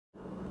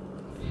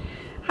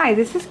Hi,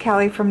 this is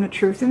Kelly from The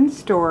Truth in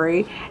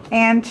Story,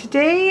 and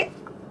today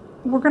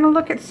we're going to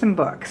look at some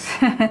books.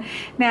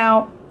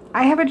 Now,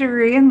 I have a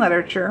degree in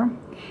literature.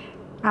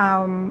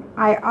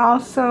 I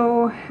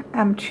also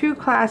am 2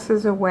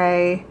 classes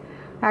away,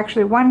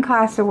 actually 1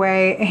 class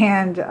away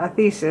and a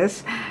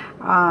thesis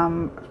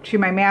to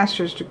my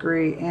master's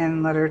degree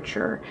in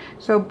literature.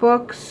 So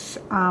books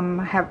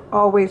have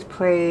always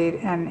played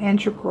an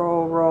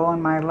integral role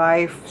in my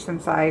life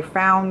since I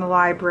found the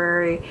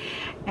library,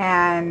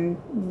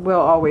 and will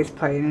always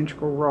play an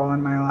integral role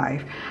in my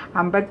life.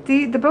 But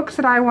the books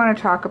that I want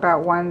to talk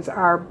about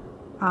are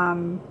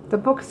the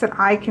books that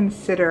I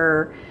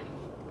consider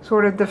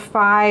sort of the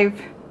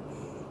 5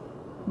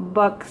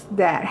 books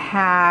that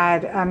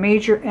had a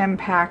major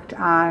impact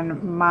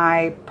on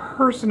my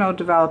personal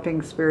developing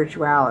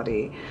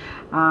spirituality,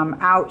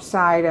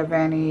 outside of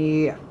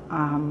any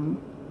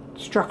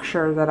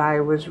structure that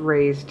I was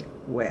raised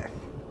with.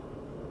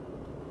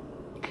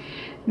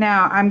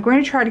 Now, I'm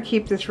going to try to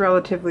keep this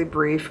relatively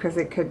brief because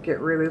it could get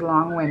really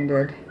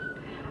long-winded.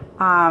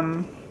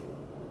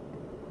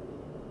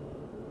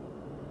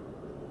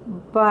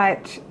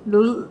 But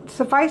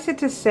suffice it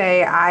to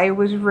say, I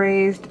was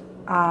raised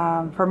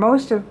for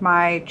most of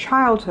my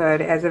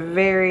childhood as a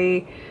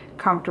very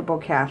comfortable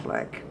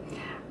Catholic.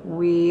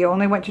 We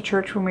only went to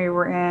church when we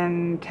were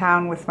in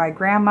town with my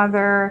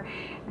grandmother,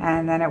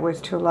 and then it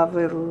was to a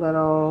lovely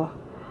little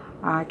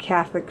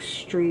Catholic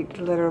street,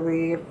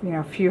 literally,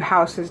 a few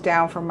houses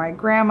down from my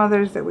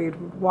grandmother's that we'd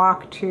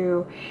walk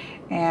to,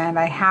 and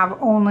I have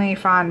only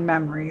fond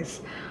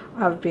memories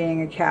of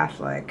being a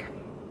Catholic.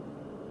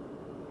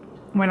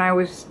 When I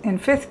was in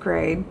 5th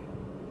grade,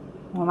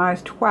 when I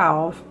was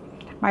 12,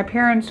 my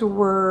parents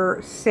were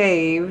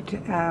saved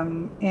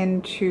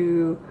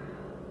into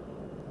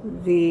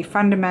the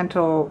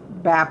fundamental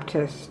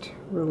Baptist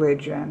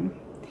religion.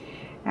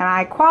 And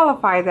I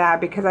qualify that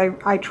because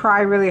I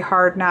try really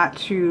hard not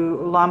to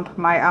lump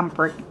my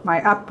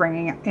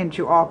upbringing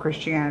into all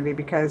Christianity,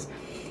 because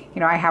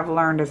I have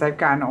learned as I've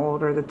gotten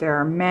older that there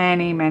are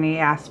many, many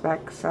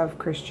aspects of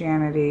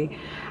Christianity.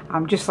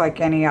 Just like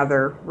any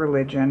other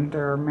religion,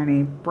 there are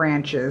many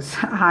branches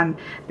on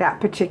that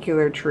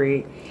particular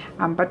tree.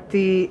 But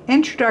the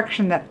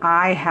introduction that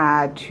I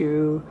had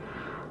to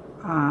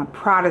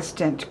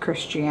Protestant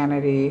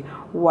Christianity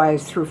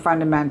was through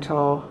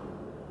fundamental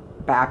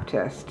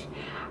Baptist,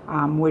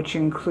 which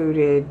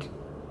included,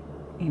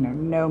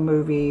 no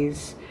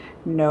movies,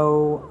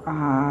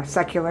 no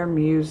secular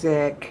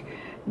music,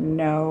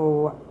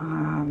 no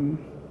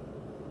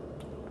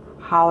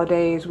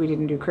holidays. We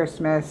didn't do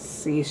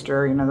Christmas,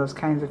 Easter, those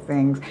kinds of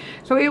things.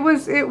 So it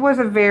was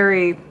a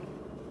very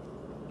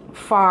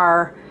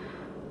far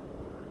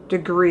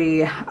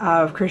degree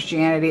of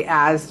Christianity,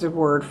 as the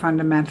word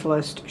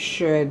fundamentalist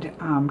should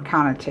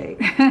connotate.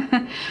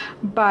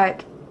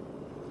 But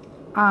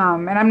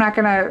and I'm not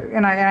gonna,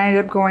 and I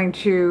ended up going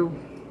to,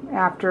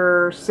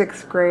 after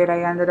 6th grade,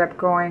 I ended up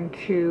going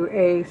to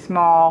a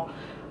small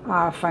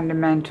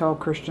fundamental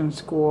Christian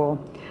school,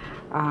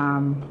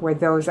 where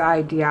those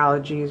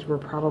ideologies were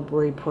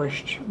probably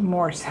pushed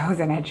more so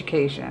than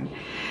education.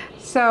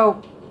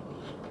 So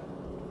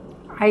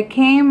I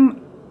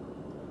came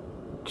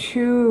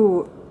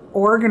to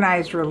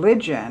organized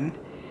religion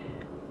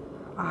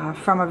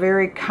from a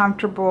very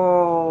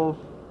comfortable,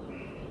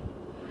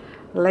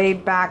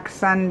 laid-back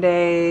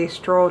Sunday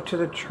stroll to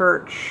the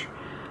church,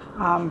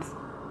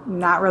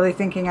 not really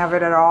thinking of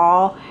it at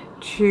all,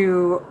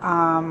 to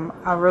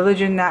a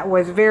religion that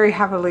was very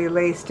heavily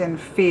laced in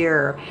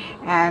fear.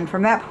 And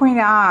from that point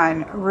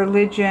on,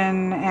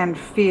 religion and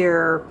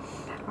fear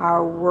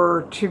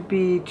were to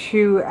be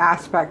 2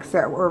 aspects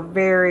that were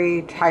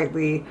very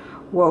tightly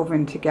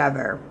woven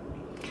together.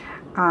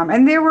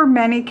 And there were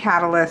many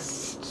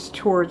catalysts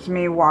towards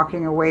me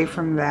walking away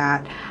from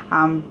that.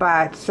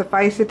 But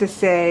suffice it to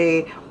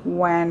say,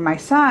 when my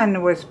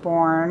son was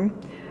born,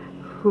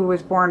 who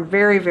was born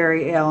very,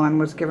 very ill and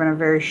was given a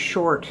very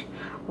short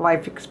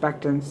life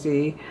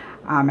expectancy,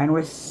 and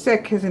was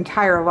sick his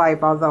entire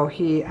life, although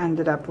he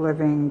ended up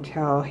living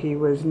till he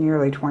was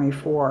nearly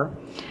 24,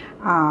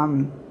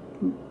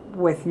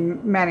 with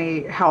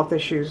many health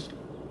issues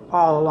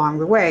all along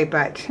the way.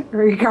 But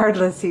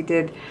regardless, he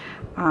did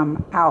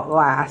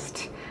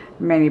outlast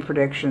many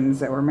predictions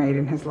that were made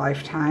in his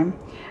lifetime.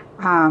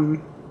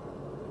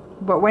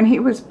 But when he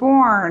was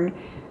born,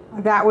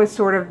 that was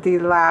sort of the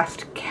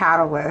last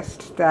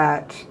catalyst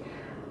that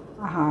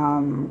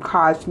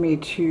caused me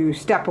to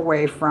step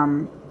away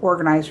from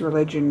organized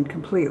religion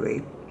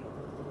completely.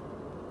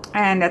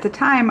 And at the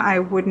time, I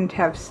wouldn't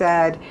have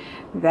said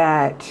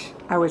that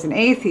I was an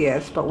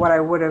atheist, but what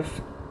I would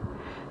have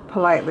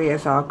politely,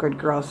 as all good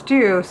girls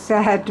do,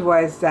 said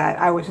was that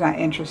I was not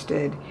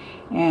interested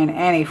in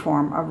any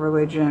form of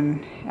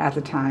religion at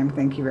the time.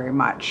 Thank you very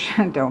much.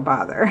 Don't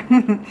bother.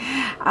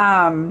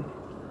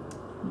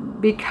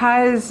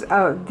 Because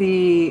of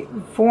the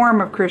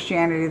form of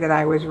Christianity that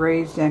I was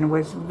raised in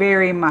was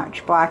very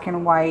much black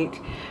and white,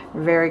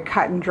 very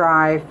cut and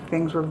dry.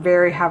 Things were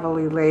very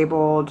heavily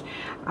labeled.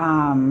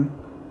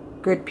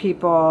 Good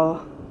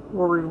people,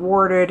 were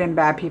rewarded and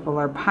bad people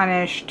are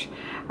punished.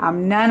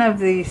 None of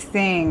these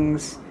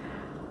things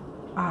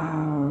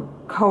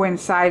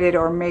coincided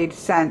or made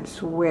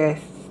sense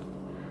with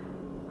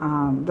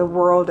the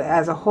world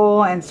as a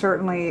whole, and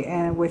certainly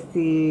with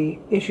the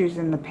issues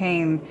and the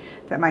pain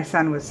that my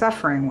son was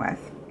suffering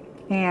with.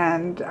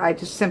 And I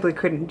just simply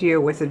couldn't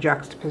deal with the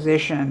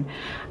juxtaposition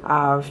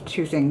of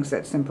two things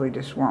that simply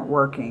just weren't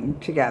working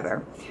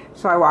together.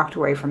 So I walked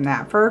away from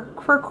that.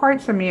 For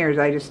quite some years,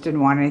 I just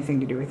didn't want anything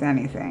to do with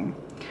anything.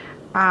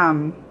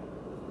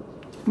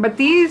 But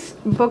these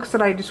books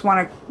that I just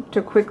want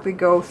to quickly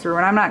go through,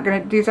 and I'm not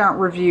going to, these aren't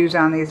reviews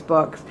on these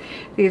books.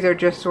 These are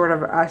just sort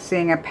of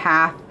seeing a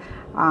path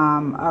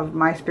of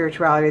my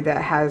spirituality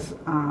that has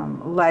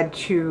led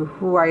to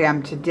who I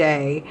am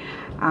today,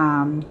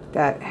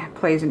 that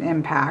plays an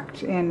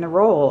impact in the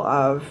role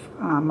of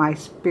my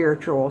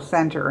spiritual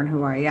center and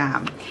who I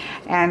am.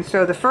 And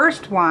so the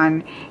first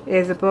one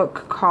is a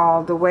book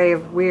called The Way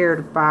of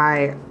Weird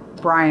by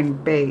Brian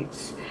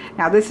Bates.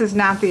 Now this is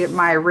not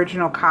my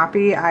original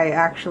copy. I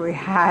actually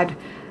had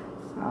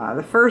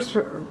the first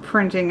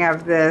printing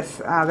of this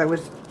that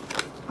was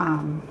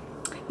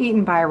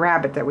eaten by a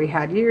rabbit that we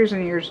had years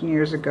and years and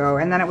years ago,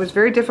 and then it was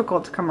very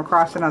difficult to come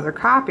across another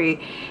copy,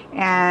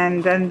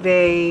 and then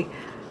they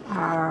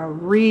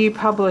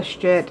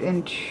republished it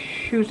in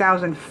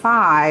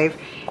 2005,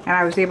 and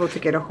I was able to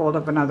get a hold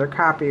of another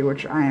copy,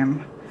 which I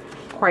am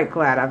quite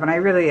glad of. And I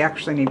really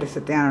actually need to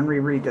sit down and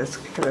reread this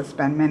because it's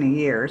been many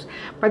years.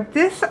 But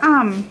this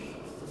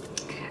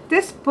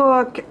this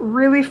book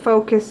really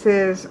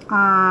focuses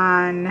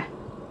on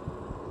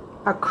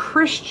a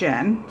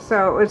Christian.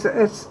 So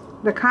it's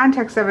the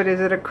context of it is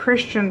that a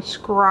Christian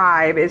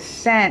scribe is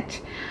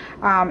sent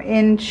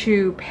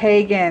into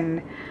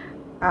pagan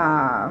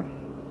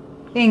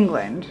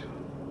England,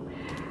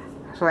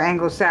 so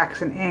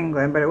Anglo-Saxon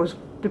England, but it was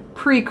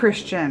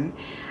pre-Christian,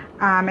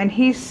 and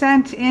he's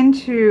sent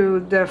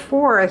into the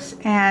forest,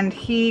 and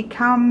he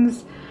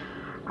comes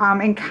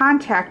in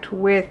contact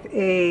with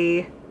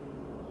a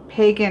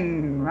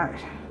pagan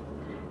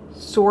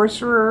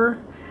sorcerer.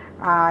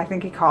 I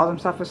think he called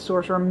himself a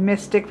sorcerer,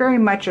 mystic, very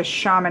much a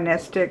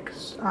shamanistic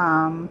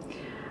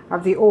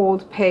of the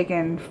old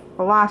pagan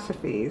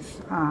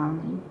philosophies.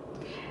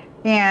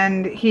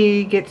 And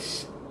he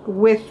gets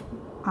with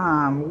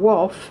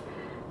Wolf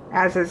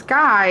as his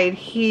guide.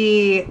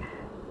 He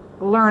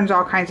learns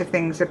all kinds of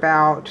things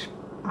about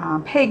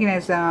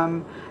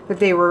paganism that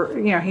they were,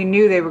 he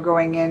knew they were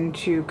going in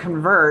to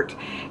convert,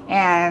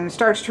 and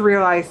starts to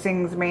realize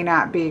things may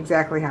not be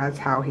exactly as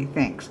how he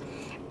thinks.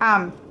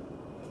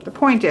 The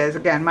point is,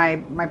 again,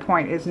 my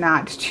point is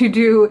not to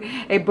do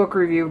a book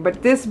review,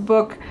 but this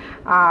book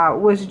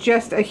was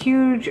just a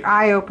huge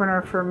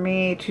eye-opener for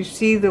me to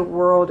see the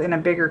world in a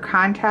bigger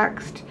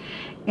context.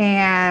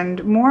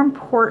 And more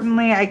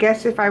importantly, I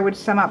guess if I would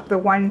sum up the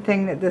one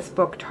thing that this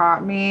book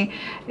taught me,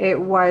 it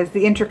was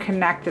the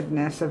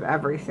interconnectedness of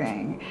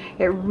everything.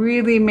 It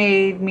really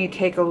made me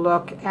take a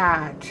look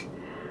at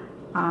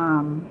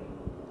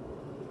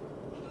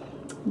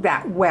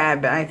that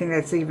web. I think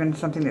that's even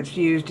something that's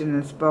used in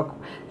this book,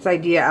 this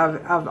idea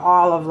of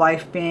all of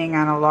life being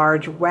on a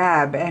large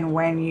web, and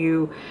when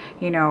you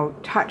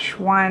touch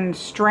one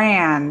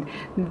strand,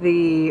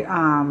 the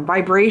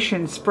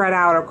vibrations spread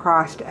out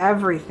across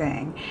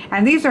everything.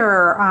 And these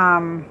are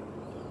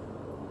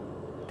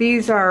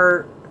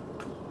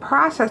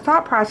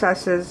thought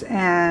processes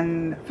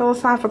and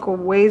philosophical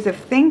ways of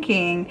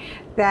thinking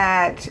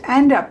that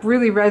end up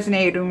really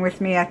resonating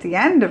with me at the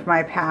end of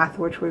my path,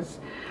 which was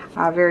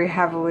very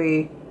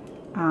heavily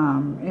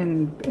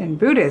in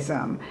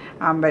Buddhism,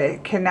 but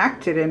it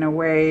connected in a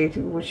way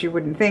which you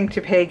wouldn't think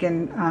to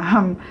pagan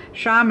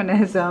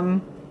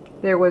shamanism.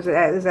 There was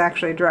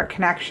actually a direct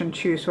connection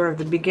to sort of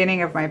the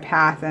beginning of my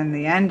path and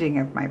the ending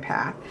of my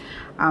path.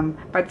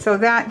 But so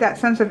that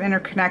sense of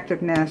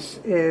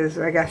interconnectedness is,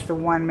 I guess, the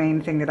one main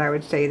thing that I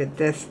would say that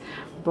this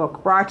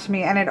book brought to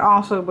me. And it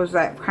also was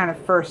that kind of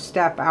first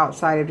step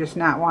outside of just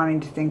not wanting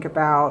to think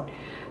about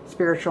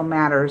spiritual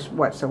matters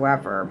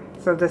whatsoever.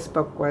 So this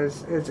book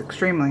is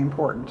extremely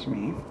important to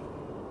me.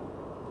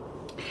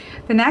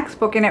 The next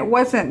book, and it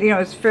wasn't,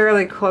 it's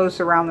fairly close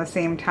around the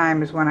same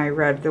time as when I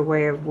read The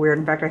Way of Weird.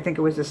 In fact, I think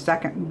it was the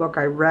second book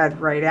I read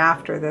right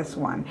after this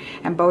one.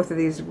 And both of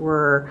these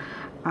were,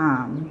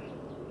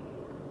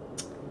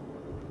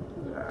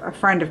 a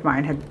friend of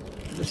mine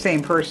the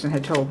same person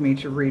had told me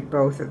to read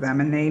both of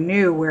them, and they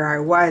knew where I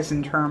was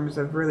in terms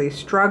of really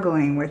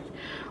struggling with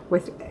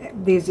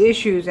these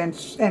issues, and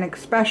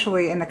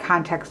especially in the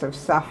context of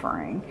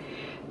suffering.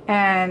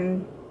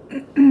 And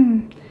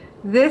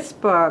this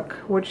book,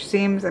 which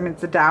seems,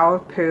 it's the Tao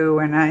of Pooh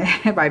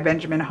and by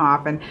Benjamin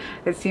Hoff, and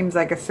it seems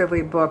like a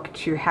silly book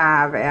to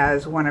have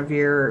as one of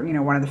your,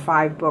 one of the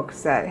 5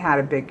 books that had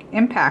a big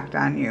impact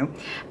on you.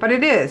 But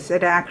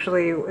it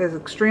actually is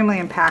extremely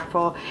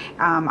impactful.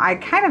 I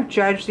kind of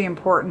judge the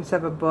importance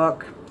of a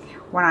book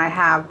when I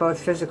have both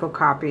physical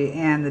copy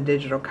and the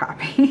digital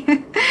copy.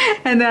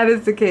 And that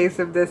is the case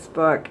of this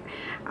book.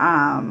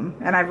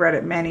 And I've read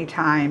it many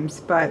times,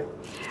 but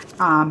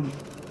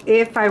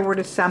if I were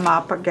to sum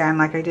up again,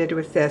 like I did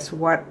with this,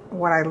 what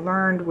I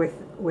learned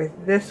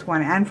with this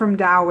one, and from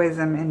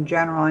Taoism in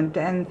general, and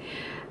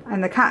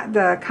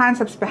the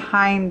concepts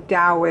behind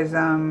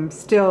Taoism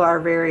still are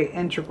very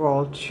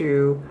integral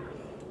to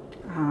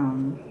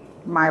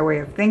my way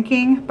of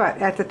thinking. But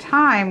at the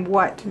time,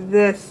 what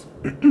this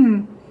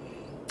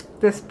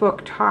this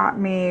book taught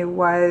me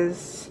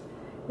was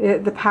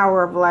the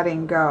power of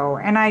letting go.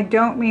 And I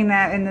don't mean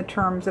that in the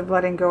terms of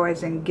letting go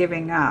as in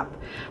giving up,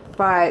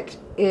 but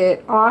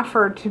it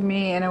offered to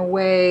me in a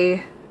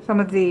way some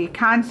of the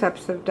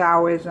concepts of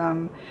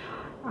Taoism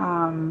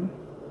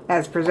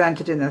as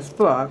presented in this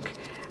book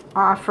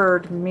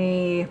offered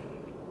me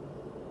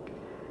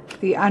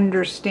the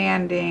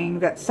understanding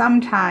that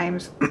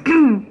sometimes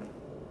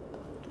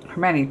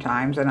many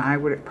times, and I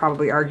would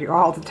probably argue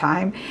all the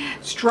time,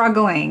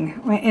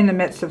 struggling in the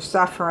midst of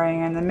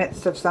suffering, in the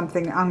midst of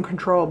something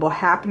uncontrollable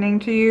happening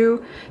to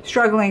you,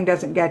 struggling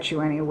doesn't get you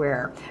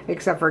anywhere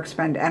except for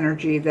expend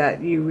energy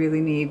that you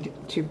really need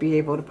to be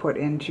able to put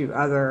into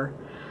other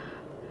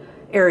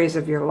areas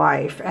of your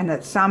life. And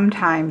that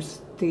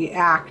sometimes the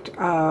act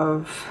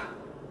of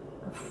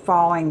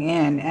falling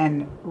in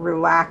and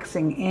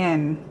relaxing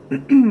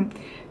in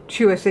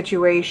to a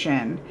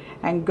situation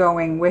and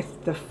going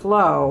with the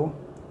flow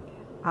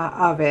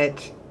of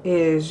it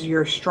is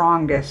your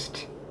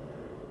strongest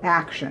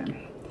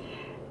action.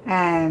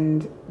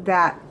 And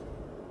that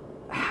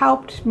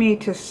helped me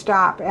to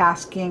stop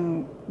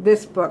asking,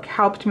 this book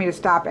helped me to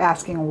stop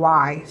asking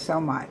why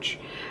so much,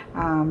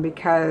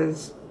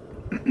 because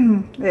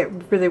it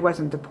really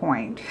wasn't the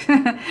point.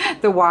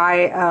 The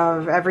why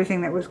of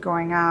everything that was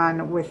going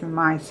on with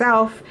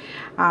myself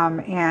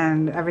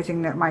and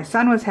everything that my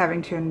son was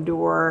having to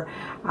endure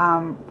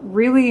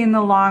really in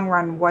the long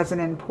run wasn't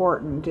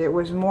important. It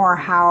was more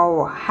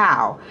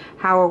how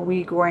are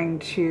we going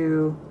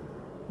to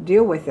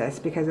deal with this,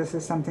 because this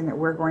is something that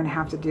we're going to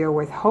have to deal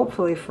with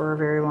hopefully for a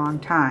very long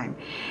time.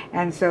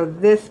 And so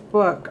this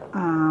book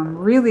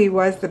really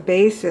was the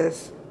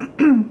basis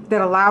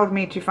that allowed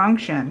me to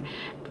function,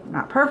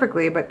 not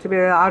perfectly, but to be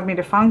allowed me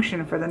to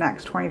function for the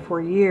next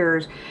 24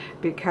 years,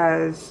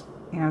 because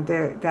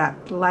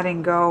that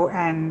letting go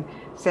and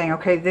saying,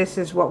 okay, this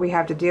is what we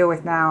have to deal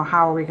with now,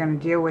 how are we going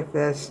to deal with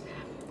this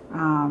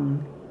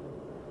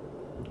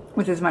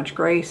with as much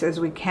grace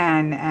as we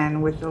can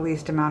and with the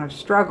least amount of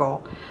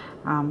struggle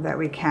that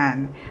we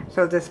can.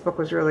 So this book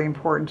was really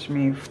important to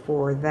me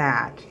for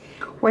that.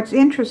 What's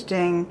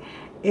interesting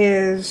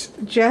is,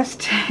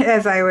 just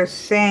as I was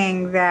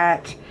saying,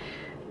 that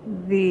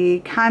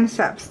the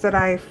concepts that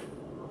I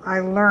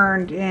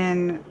learned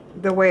in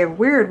The Way of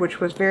Weird,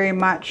 which was very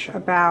much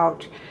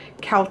about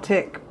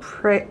Celtic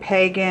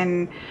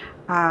pagan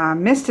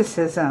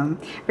mysticism,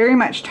 very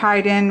much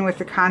tied in with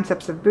the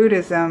concepts of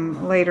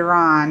Buddhism later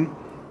on,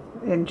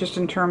 and just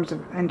in terms of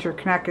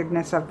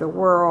interconnectedness of the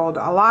world.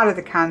 A lot of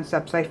the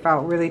concepts I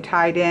felt really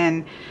tied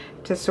in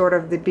to sort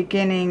of the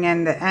beginning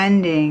and the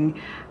ending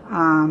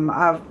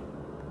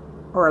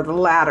or the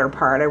latter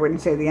part, I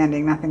wouldn't say the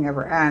ending, nothing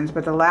ever ends,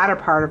 but the latter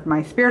part of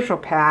my spiritual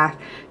path,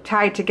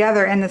 tied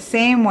together in the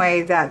same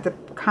way that the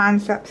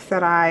concepts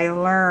that I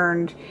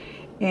learned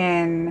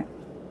in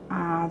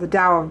the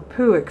Tao of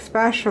Pu,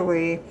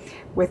 especially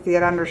with the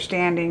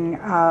understanding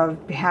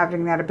of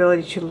having that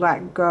ability to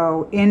let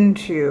go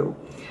into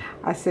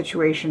a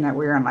situation that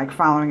we're in, like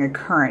following a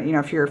current.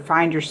 If you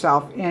find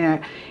yourself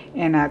in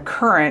a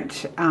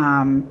current,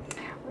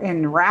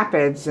 in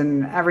rapids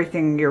and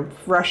everything, you're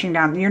rushing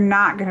down, you're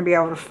not going to be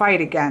able to fight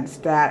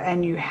against that,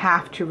 and you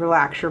have to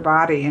relax your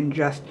body and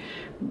just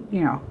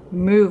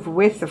move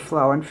with the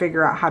flow and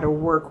figure out how to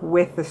work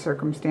with the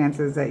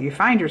circumstances that you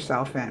find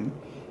yourself in.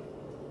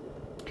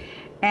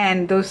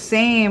 And those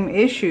same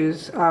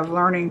issues of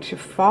learning to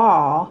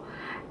fall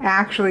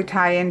actually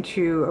tie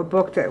into a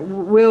book that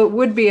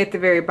would be at the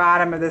very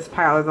bottom of this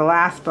pile of the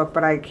last book,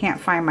 but I can't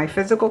find my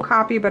physical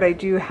copy. But I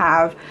do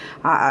have,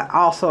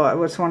 also it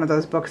was one of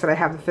those books that I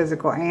have the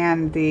physical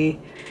and the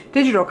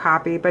digital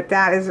copy, but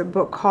that is a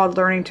book called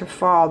Learning to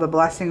Fall, The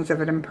Blessings of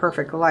an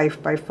Imperfect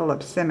Life by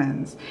Philip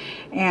Simmons.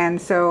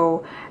 And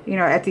so,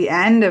 at the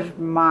end of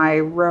my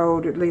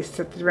road, at least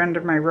at the end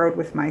of my road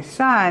with my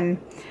son,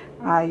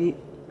 a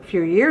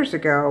few years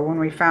ago, when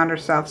we found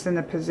ourselves in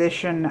the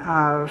position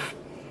of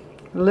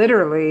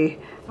literally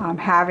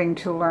having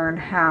to learn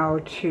how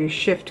to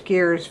shift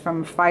gears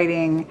from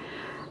fighting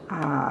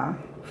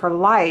for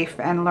life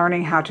and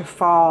learning how to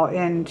fall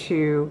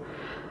into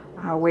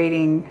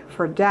waiting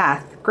for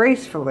death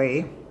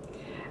gracefully.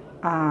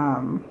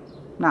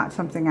 Not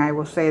something I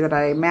will say that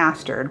I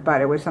mastered,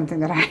 but it was something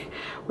that I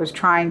was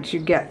trying to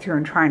get through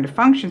and trying to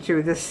function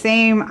through. The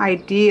same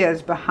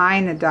ideas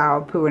behind the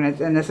Tao of Pu,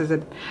 and this is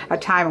a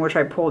time in which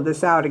I pulled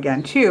this out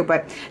again too,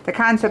 but the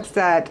concepts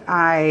that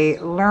I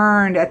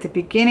learned at the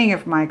beginning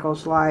of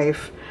Michael's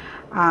life,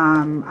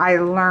 I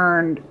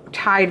learned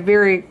tied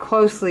very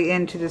closely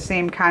into the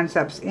same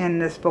concepts in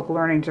this book,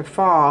 Learning to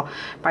Fall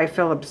by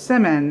Philip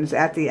Simmons,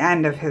 at the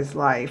end of his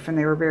life. And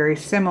they were very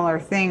similar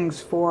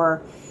things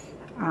for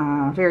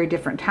very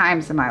different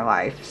times in my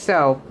life.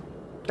 So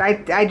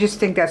I just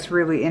think that's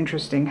really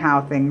interesting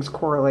how things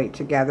correlate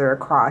together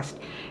across,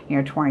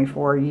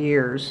 24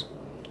 years.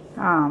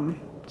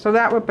 So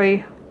that would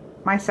be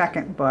my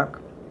second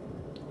book.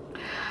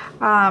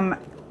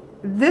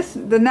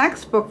 The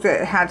next book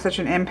that had such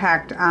an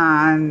impact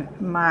on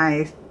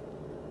my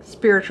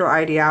spiritual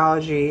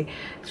ideology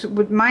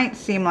might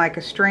seem like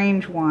a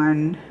strange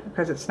one,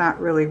 because it's not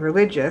really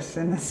religious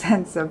in the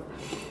sense of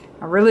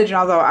a religion,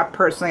 although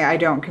I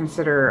don't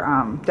consider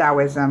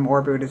Taoism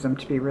or Buddhism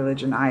to be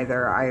religion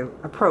either. I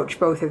approach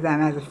both of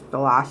them as a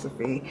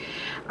philosophy.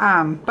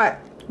 But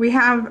we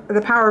have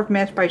The Power of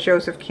Myth by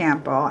Joseph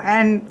Campbell,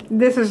 and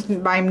this is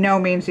by no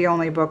means the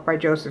only book by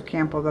Joseph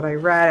Campbell that I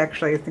read.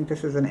 Actually, I think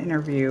this is an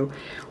interview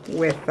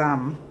with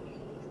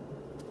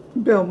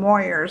Bill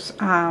Moyers,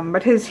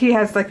 but he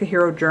has like the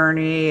hero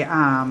journey.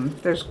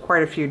 There's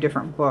quite a few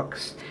different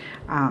books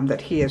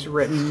that he has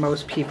written.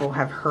 Most people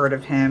have heard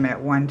of him at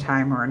one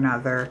time or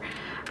another.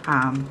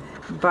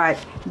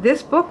 But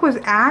this book was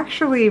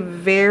actually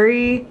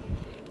very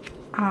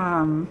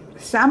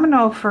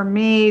seminal for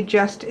me,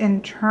 just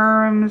in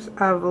terms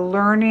of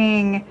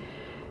learning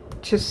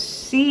to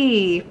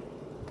see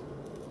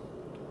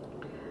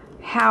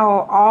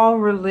how all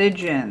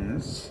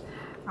religions,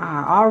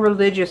 all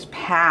religious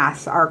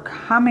paths are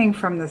coming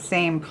from the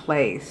same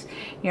place.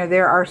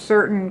 There are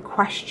certain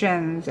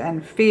questions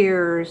and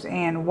fears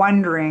and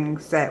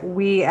wonderings that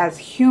we as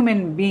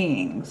human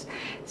beings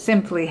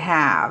simply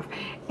have.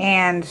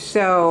 And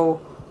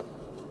so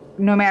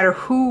no matter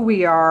who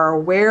we are,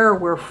 where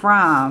we're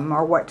from,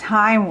 or what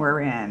time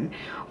we're in,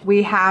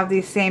 we have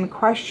these same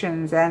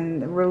questions.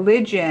 And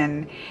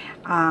religion,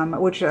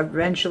 which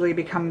eventually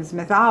becomes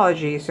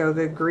mythology. So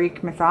the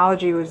Greek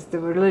mythology was the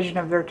religion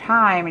of their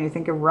time, and you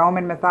think of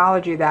Roman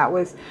mythology, that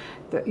was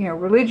the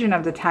religion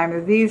of the time.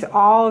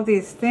 All of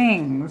these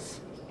things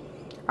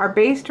are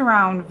based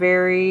around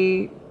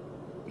very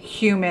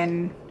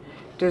human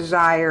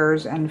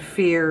desires and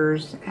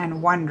fears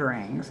and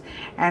wonderings.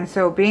 And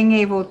so being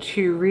able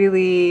to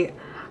really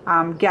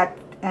get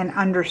and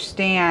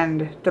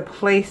understand the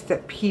place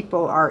that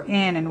people are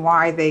in and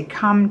why they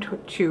come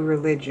to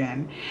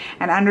religion,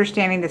 and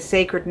understanding the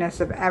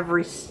sacredness of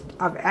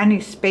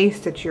any space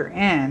that you're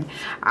in,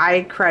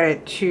 I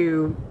credit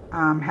to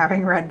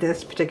having read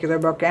this particular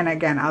book, and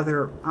again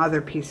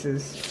other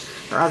pieces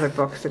or other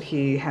books that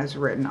he has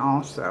written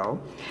also.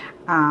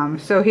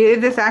 So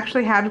this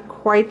actually had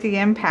quite the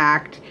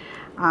impact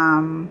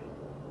on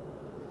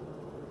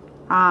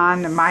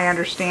my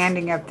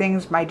understanding of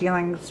things, my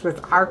dealings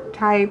with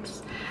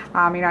archetypes.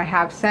 I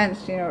have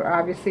since,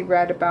 obviously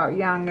read about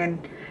Jung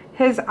and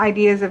his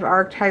ideas of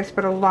archetypes,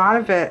 but a lot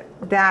of it,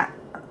 that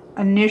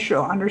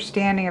initial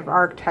understanding of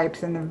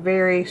archetypes and the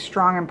very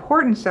strong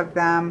importance of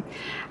them,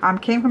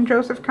 came from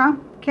Joseph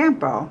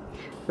Campbell.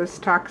 This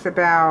talks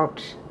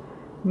about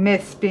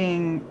myths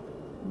being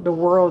the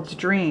world's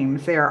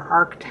dreams. They are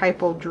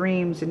archetypal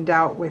dreams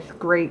endowed with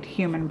great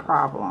human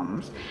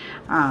problems.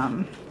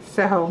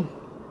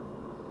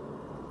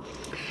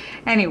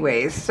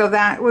 Anyways, so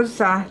that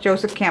was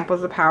Joseph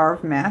Campbell's The Power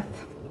of Myth.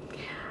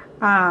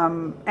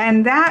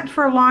 And that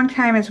for a long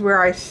time is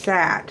where I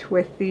sat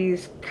with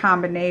these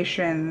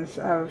combinations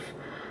of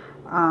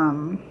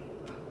a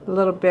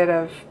little bit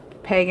of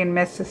pagan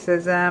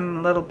mysticism,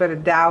 a little bit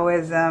of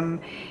Taoism,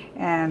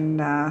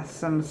 and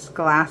some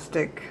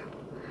scholastic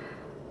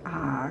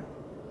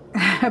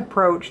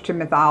approach to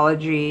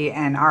mythology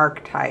and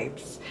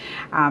archetypes,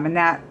 and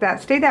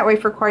that stayed that way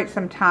for quite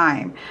some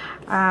time.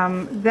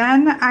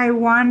 Then I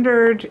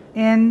wandered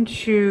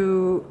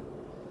into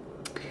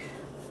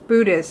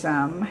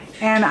Buddhism,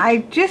 and I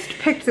just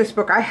picked this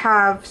book. I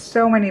have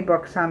so many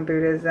books on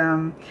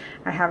Buddhism.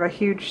 I have a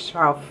huge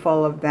shelf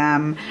full of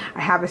them.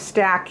 I have a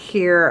stack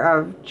here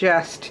of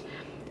just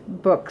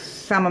books,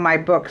 some of my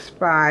books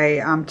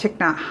by Thich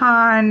Nhat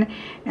Hanh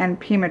and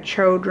Pema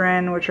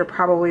Chodron, which are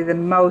probably the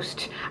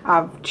most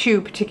of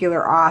two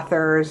particular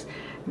authors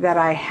that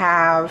I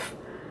have.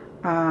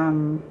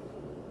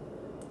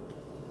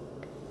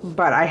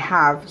 But I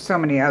have so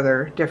many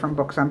other different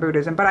books on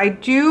Buddhism. But I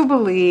do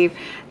believe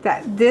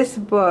that this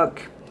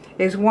book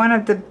is one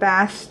of the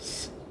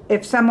best.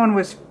 If someone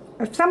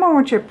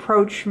were to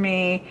approach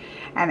me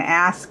and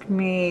ask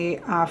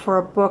me for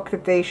a book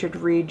that they should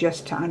read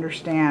just to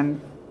understand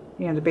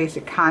the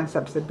basic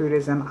concepts of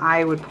Buddhism,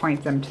 I would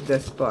point them to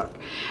this book,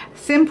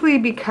 simply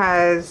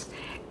because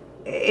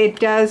it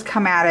does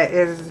come at it,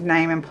 as its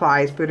name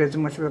implies,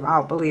 Buddhism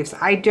without beliefs.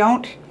 I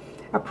don't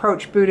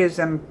approach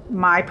Buddhism,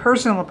 my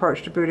personal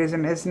approach to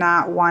Buddhism is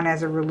not one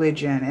as a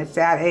religion. It's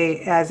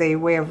as a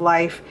way of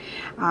life.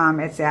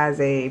 It's as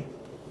a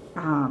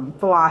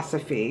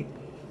philosophy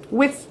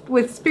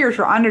with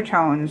spiritual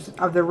undertones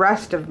of the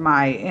rest of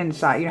my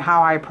insight,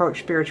 how I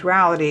approach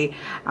spirituality,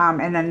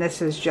 and then this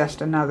is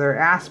just another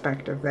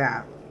aspect of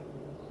that.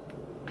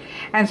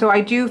 And so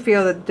I do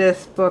feel that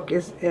this book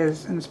is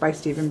and it's by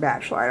Stephen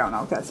Batchelor. I don't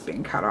know if that's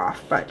being cut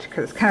off, but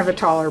because it's kind of a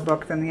taller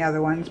book than the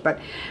other ones, but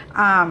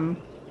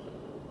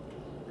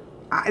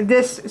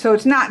so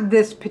it's not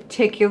this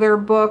particular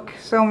book,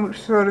 so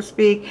to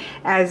speak,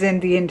 as in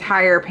the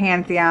entire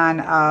pantheon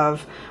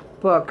of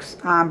books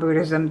on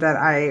Buddhism that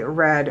I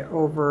read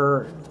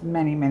over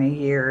many, many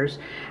years,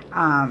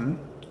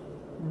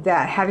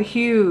 that had a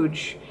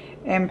huge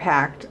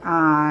impact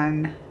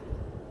on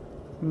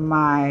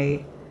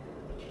my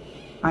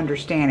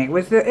understanding.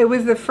 It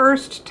was the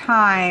first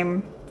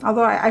time,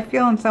 although I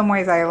feel in some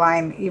ways I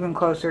align even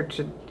closer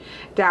to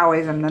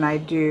Taoism than I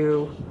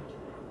do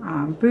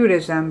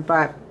Buddhism,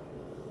 but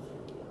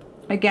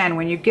again,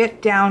 when you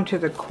get down to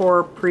the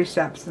core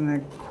precepts and the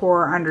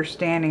core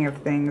understanding of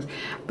things,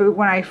 but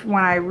when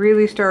I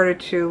really started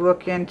to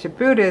look into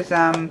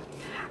Buddhism,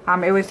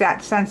 it was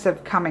that sense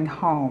of coming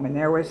home, and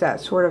there was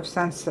that sort of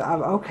sense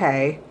of,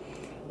 okay,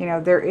 you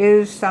know, there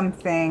is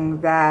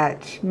something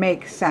that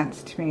makes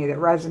sense to me, that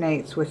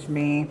resonates with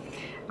me,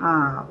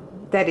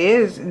 that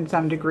is in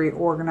some degree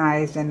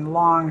organized and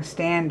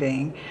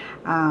long-standing.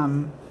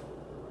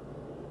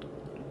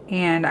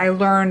 And I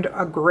learned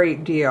a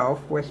great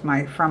deal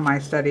from my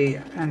study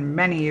and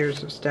many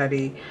years of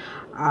study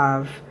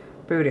of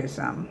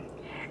Buddhism.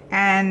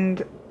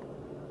 And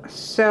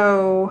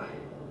so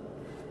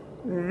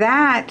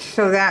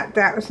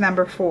that was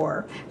number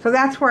 4. So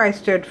that's where I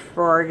stood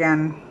for,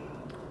 again,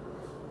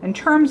 in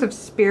terms of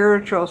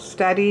spiritual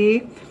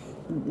study.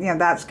 You know,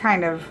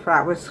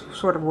 that was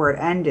sort of where it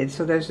ended.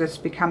 So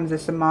becomes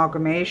this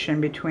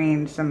amalgamation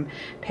between some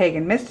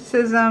pagan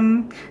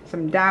mysticism,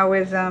 some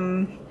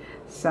Taoism,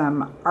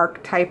 some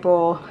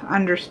archetypal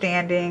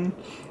understanding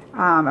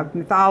of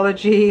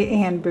mythology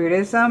and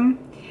Buddhism,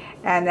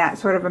 and that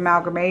sort of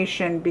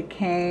amalgamation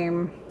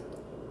became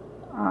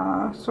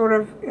sort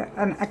of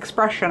an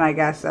expression, I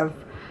guess, of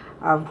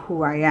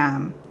who I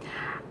am.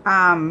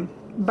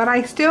 But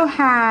I still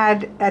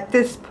had, at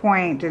this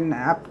point and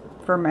up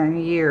for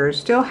many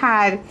years,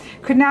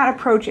 could not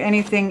approach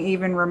anything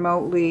even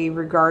remotely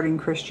regarding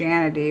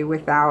Christianity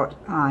without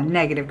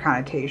negative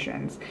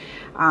connotations.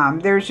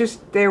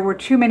 There were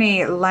too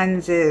many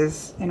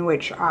lenses in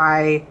which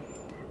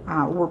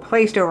were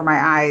placed over my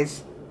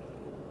eyes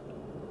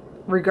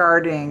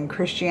regarding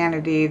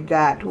Christianity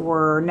that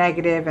were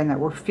negative and that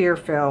were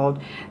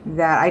fear-filled,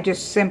 that I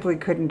just simply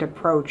couldn't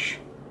approach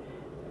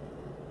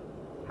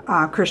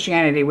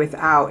Christianity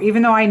without,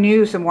 even though I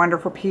knew some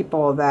wonderful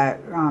people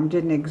that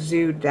didn't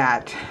exude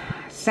that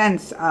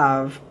sense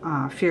of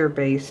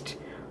fear-based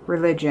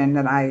religion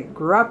that I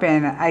grew up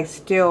in. I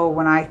still,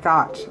 when I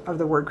thought of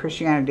the word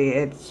Christianity,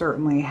 it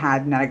certainly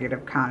had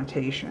negative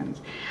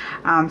connotations.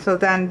 So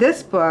then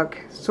this book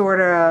sort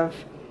of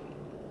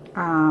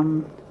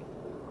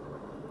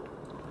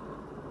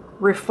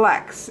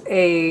reflects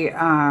a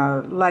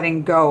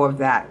letting go of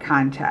that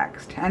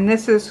context. And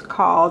this is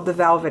called The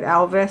Velvet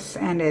Elvis,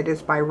 and it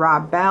is by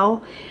Rob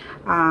Bell.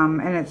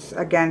 And it's,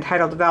 again,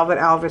 titled The Velvet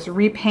Elvis,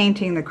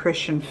 Repainting the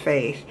Christian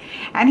Faith.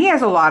 And he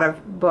has a lot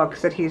of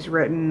books that he's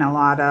written,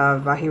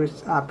 he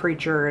was a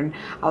preacher, and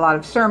a lot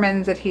of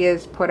sermons that he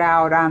has put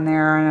out on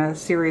there, and a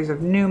series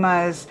of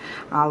Numas,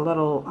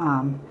 little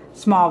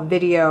small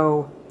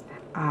video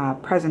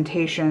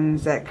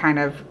presentations that kind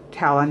of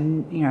tell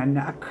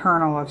a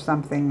kernel of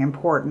something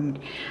important,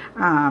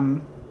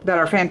 that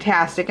are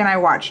fantastic, and I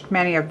watched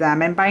many of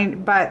them. And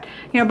by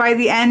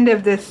the end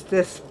of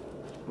this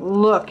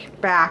look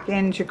back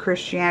into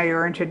Christianity,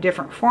 or into a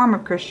different form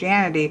of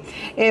Christianity,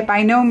 it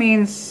by no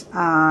means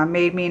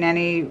made me in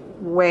any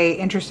way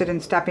interested in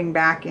stepping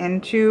back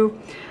into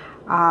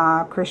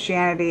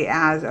Christianity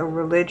as a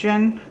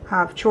religion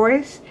of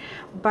choice,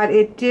 but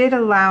it did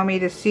allow me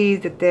to see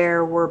that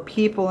there were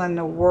people in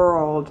the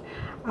world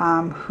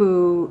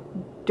who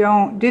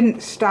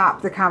didn't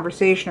stop the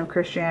conversation of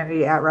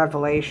Christianity at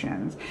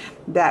Revelations,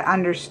 that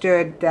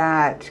understood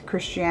that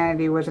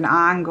Christianity was an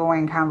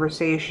ongoing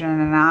conversation,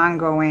 an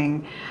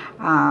ongoing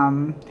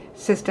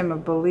system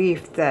of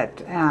belief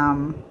that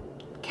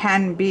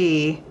can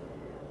be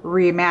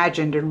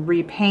reimagined and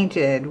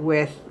repainted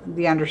with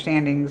the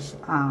understandings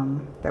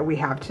that we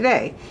have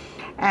today,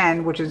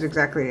 and which is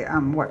exactly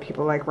what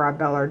people like Rob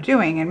Bell are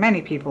doing, and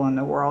many people in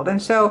the world.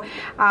 And so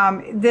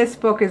this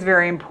book is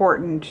very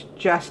important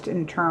just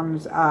in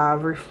terms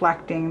of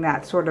reflecting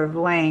that sort of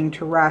laying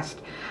to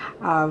rest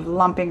of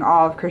lumping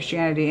all of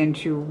Christianity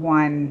into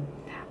one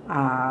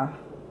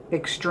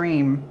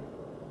extreme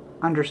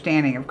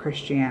understanding of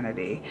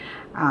Christianity.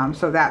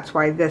 So that's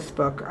why this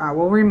book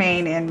will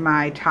remain in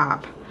my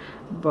top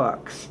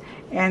books.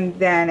 And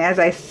then, as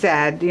I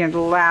said, the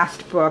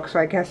last book, so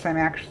I guess I'm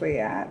actually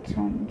at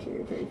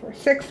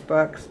 6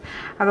 books.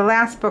 The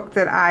last book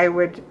that I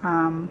would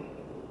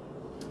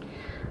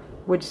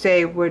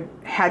say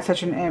had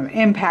such an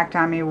impact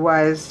on me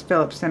was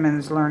Philip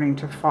Simmons' Learning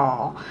to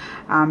Fall,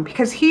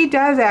 because he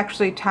does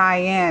actually tie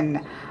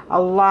in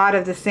a lot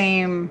of the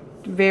same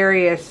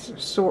various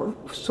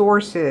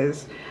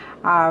sources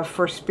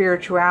for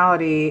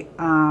spirituality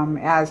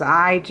as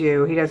I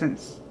do. He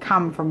doesn't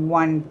come from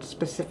one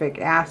specific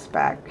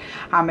aspect.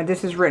 And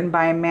this is written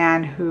by a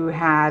man who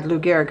had Lou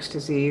Gehrig's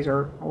disease,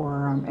 or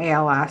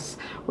ALS,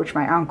 which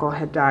my uncle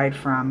had died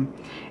from.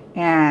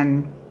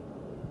 And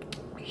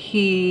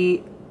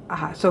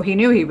so he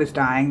knew he was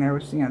dying. There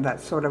was,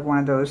 that's sort of one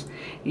of those,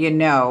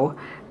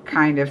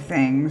 kind of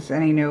things.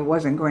 And he knew it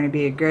wasn't going to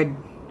be a good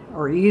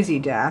or easy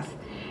death.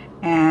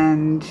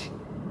 And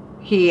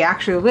he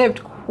actually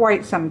lived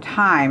quite some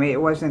time.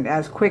 It wasn't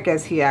as quick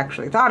as he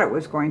actually thought it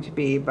was going to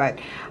be, but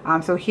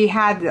so he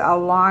had a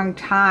long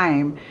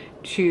time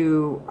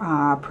to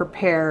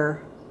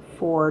prepare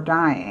for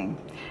dying.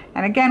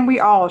 And again, we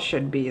all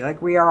should be,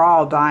 like, we are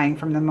all dying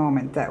from the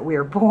moment that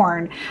we're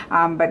born,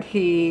 but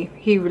he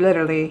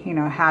literally,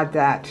 had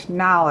that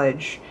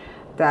knowledge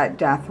that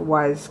death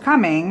was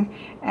coming,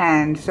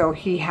 and so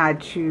he had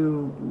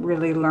to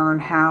really learn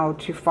how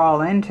to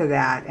fall into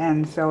that.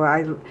 And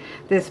so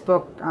this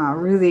book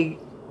really,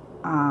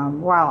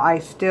 while I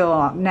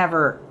still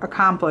never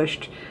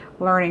accomplished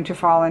learning to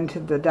fall into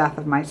the death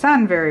of my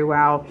son very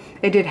well,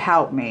 it did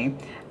help me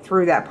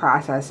through that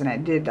process, and I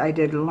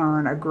did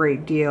learn a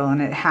great deal,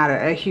 and it had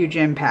a huge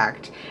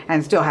impact,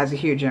 and still has a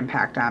huge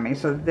impact on me.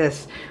 So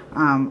this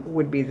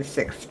would be the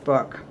 6th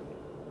book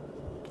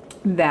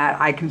that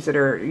I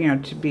consider,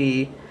 to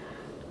be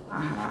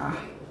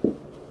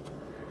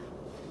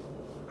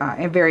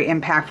very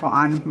impactful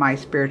on my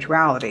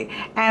spirituality.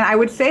 And I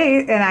would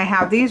say, and I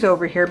have these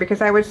over here,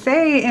 because I would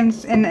say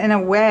in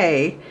a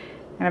way,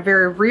 in a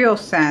very real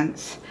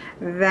sense,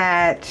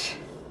 that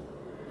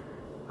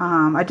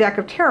a deck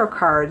of tarot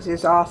cards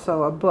is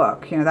also a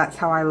book. That's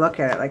how I look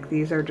at it. Like,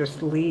 these are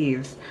just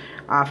leaves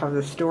off of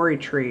the story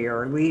tree,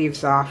 or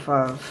leaves off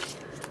of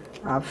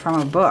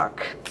from a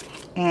book.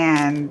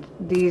 And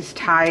these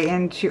tie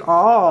into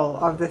all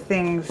of the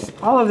things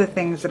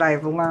that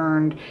I've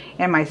learned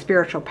in my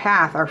spiritual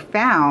path are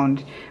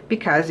found,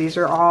 because these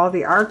are all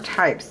the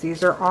archetypes.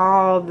 These are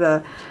all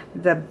the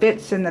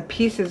bits and the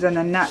pieces and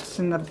the nuts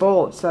and the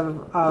bolts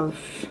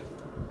of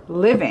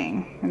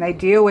living. And they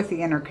deal with the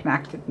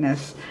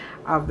interconnectedness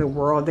of the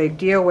world. They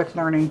deal with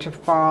learning to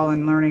fall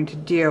and learning to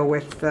deal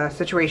with the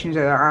situations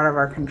that are out of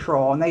our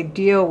control. And they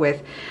deal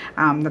with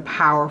the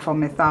powerful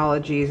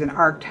mythologies and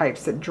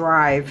archetypes that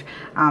drive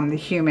the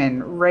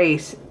human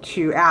race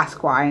to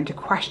ask why, and to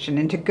question,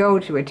 and to go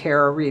to a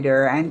tarot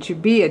reader, and to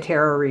be a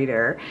tarot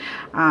reader.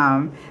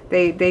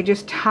 They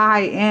just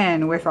tie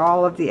in with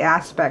all of the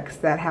aspects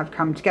that have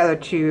come together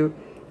to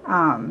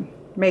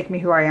make me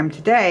who I am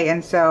today.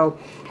 And so,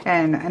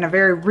 and in a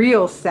very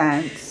real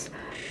sense,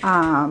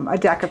 a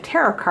deck of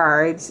tarot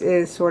cards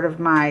is sort of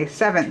my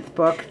 7th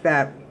book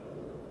that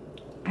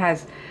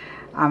has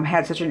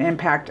had such an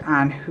impact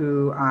on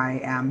who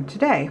I am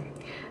today.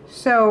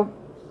 So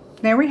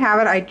there we have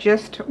it. I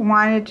just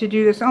wanted to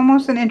do this,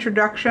 almost an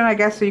introduction, I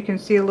guess, so you can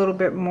see a little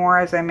bit more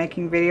as I'm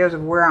making videos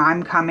of where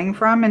I'm coming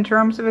from in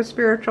terms of a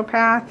spiritual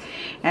path,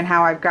 and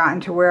how I've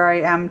gotten to where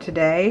I am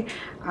today.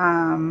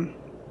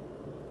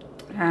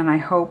 And I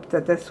hope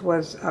that this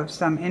was of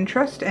some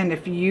interest. And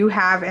if you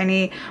have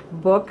any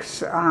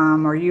books,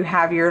 or you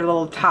have your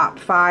little top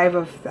 5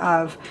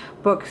 of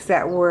books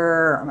that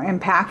were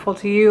impactful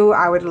to you,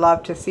 I would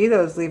love to see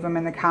those. Leave them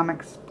in the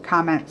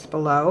comments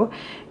below.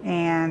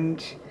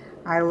 And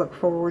I look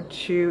forward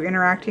to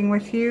interacting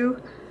with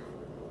you.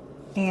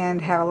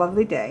 And have a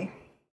lovely day.